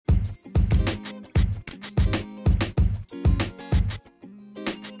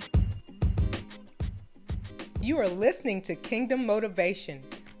You are listening to Kingdom Motivation,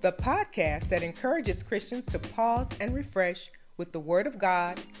 the podcast that encourages Christians to pause and refresh with the Word of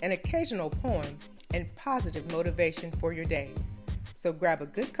God, an occasional poem, and positive motivation for your day. So grab a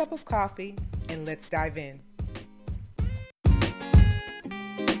good cup of coffee and let's dive in.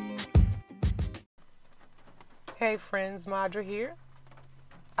 Hey friends, Madra here.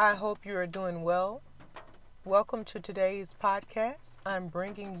 I hope you are doing well. Welcome to today's podcast. I'm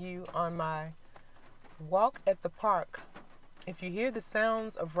bringing you on my walk at the park. If you hear the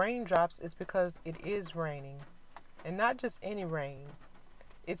sounds of raindrops, it's because it is raining. And not just any rain.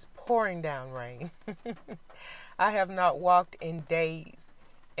 It's pouring down rain. I have not walked in days.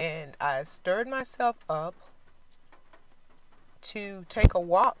 And I stirred myself up to take a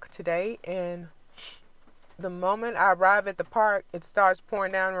walk today. And the moment I arrive at the park, it starts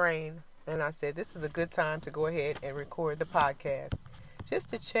pouring down rain. And I said, this is a good time to go ahead and record the podcast. Just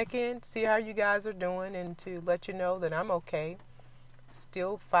to check in, see how you guys are doing, and to let you know that I'm okay.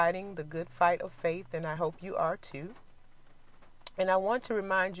 Still fighting the good fight of faith, and I hope you are too. And I want to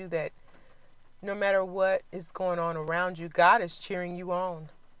remind you that no matter what is going on around you, God is cheering you on.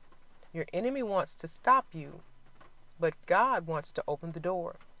 Your enemy wants to stop you, but God wants to open the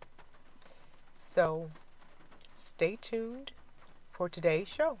door. So stay tuned for today's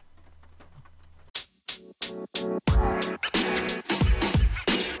show.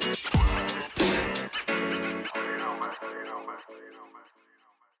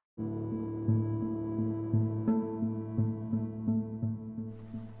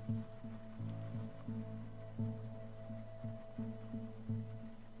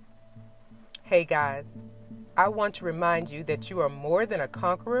 Hey guys, I want to remind you that you are more than a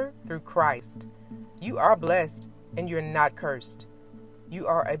conqueror through Christ. You are blessed and you're not cursed. You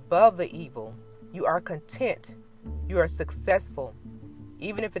are above the evil. You are content. You are successful.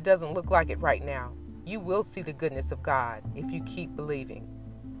 Even if it doesn't look like it right now, you will see the goodness of God if you keep believing.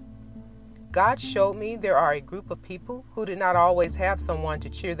 God showed me there are a group of people who did not always have someone to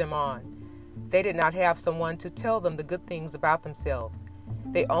cheer them on. They did not have someone to tell them the good things about themselves.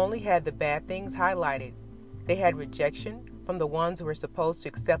 They only had the bad things highlighted. They had rejection from the ones who were supposed to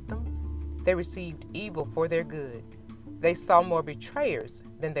accept them. They received evil for their good. They saw more betrayers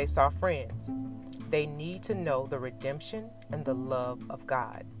than they saw friends. They need to know the redemption and the love of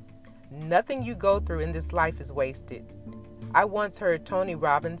God. Nothing you go through in this life is wasted. I once heard Tony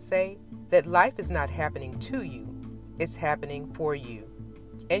Robbins say that life is not happening to you, it's happening for you.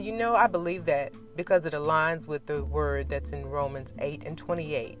 And you know, I believe that because it aligns with the word that's in Romans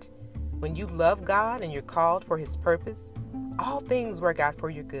 8:28. When you love God and you're called for His purpose, all things work out for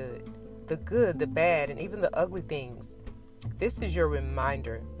your good. The good, the bad, and even the ugly things. This is your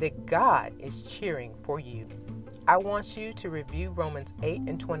reminder that God is cheering for you. I want you to review Romans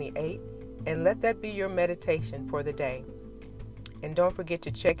 8:28 and let that be your meditation for the day. And don't forget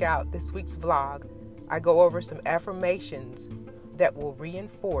to check out this week's vlog. I go over some affirmations that will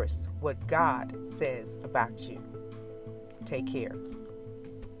reinforce what God says about you. Take care.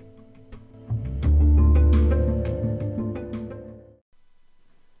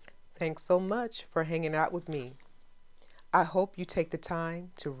 Thanks so much for hanging out with me. I hope you take the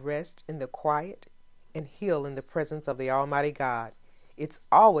time to rest in the quiet and heal in the presence of the Almighty God. It's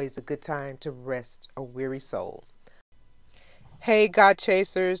always a good time to rest a weary soul. Hey God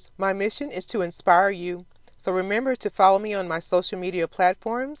Chasers, my mission is to inspire you. So remember to follow me on my social media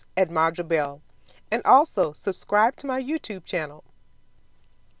platforms at Madra Bell. And also subscribe to my YouTube channel.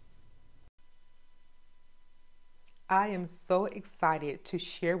 I am so excited to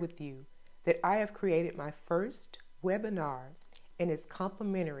share with you that I have created my first webinar, and it's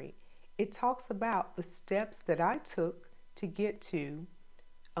complimentary. It talks about the steps that I took to get to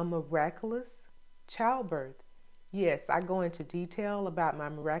a miraculous childbirth. Yes, I go into detail about my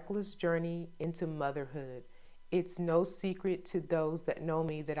miraculous journey into motherhood. It's no secret to those that know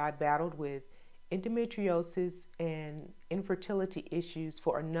me that I battled with endometriosis and infertility issues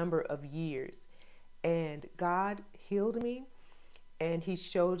for a number of years. And God healed me, and He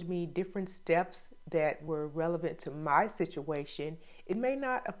showed me different steps that were relevant to my situation. It may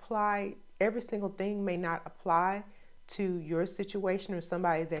not apply, every single thing may not apply to your situation or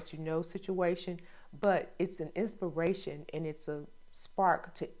somebody that you know situation, but it's an inspiration and it's a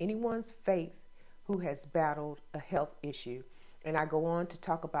spark to anyone's faith who has battled a health issue. And I go on to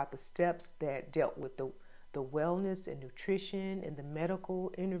talk about the steps that dealt with the wellness and nutrition and the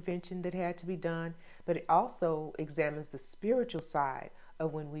medical intervention that had to be done, but it also examines the spiritual side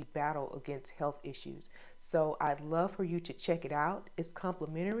of when we battle against health issues. So I'd love for you to check it out. It's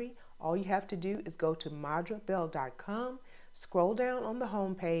complimentary. All you have to do is go to madrabell.com, Scroll down on the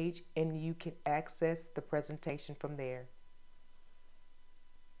home page and you can access the presentation from there.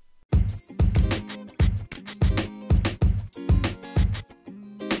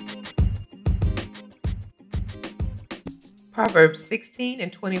 Proverbs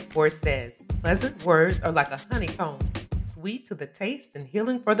 16:24 says, "Pleasant words are like a honeycomb, sweet to the taste and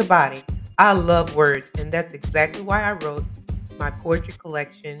healing for the body." I love words, and that's exactly why I wrote my poetry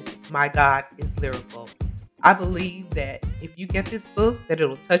collection, My God is Lyrical. I believe that if you get this book, that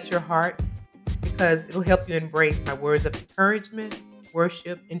it'll touch your heart because it'll help you embrace my words of encouragement,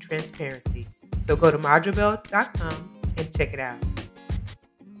 worship, and transparency. So go to madribel.com and check it out.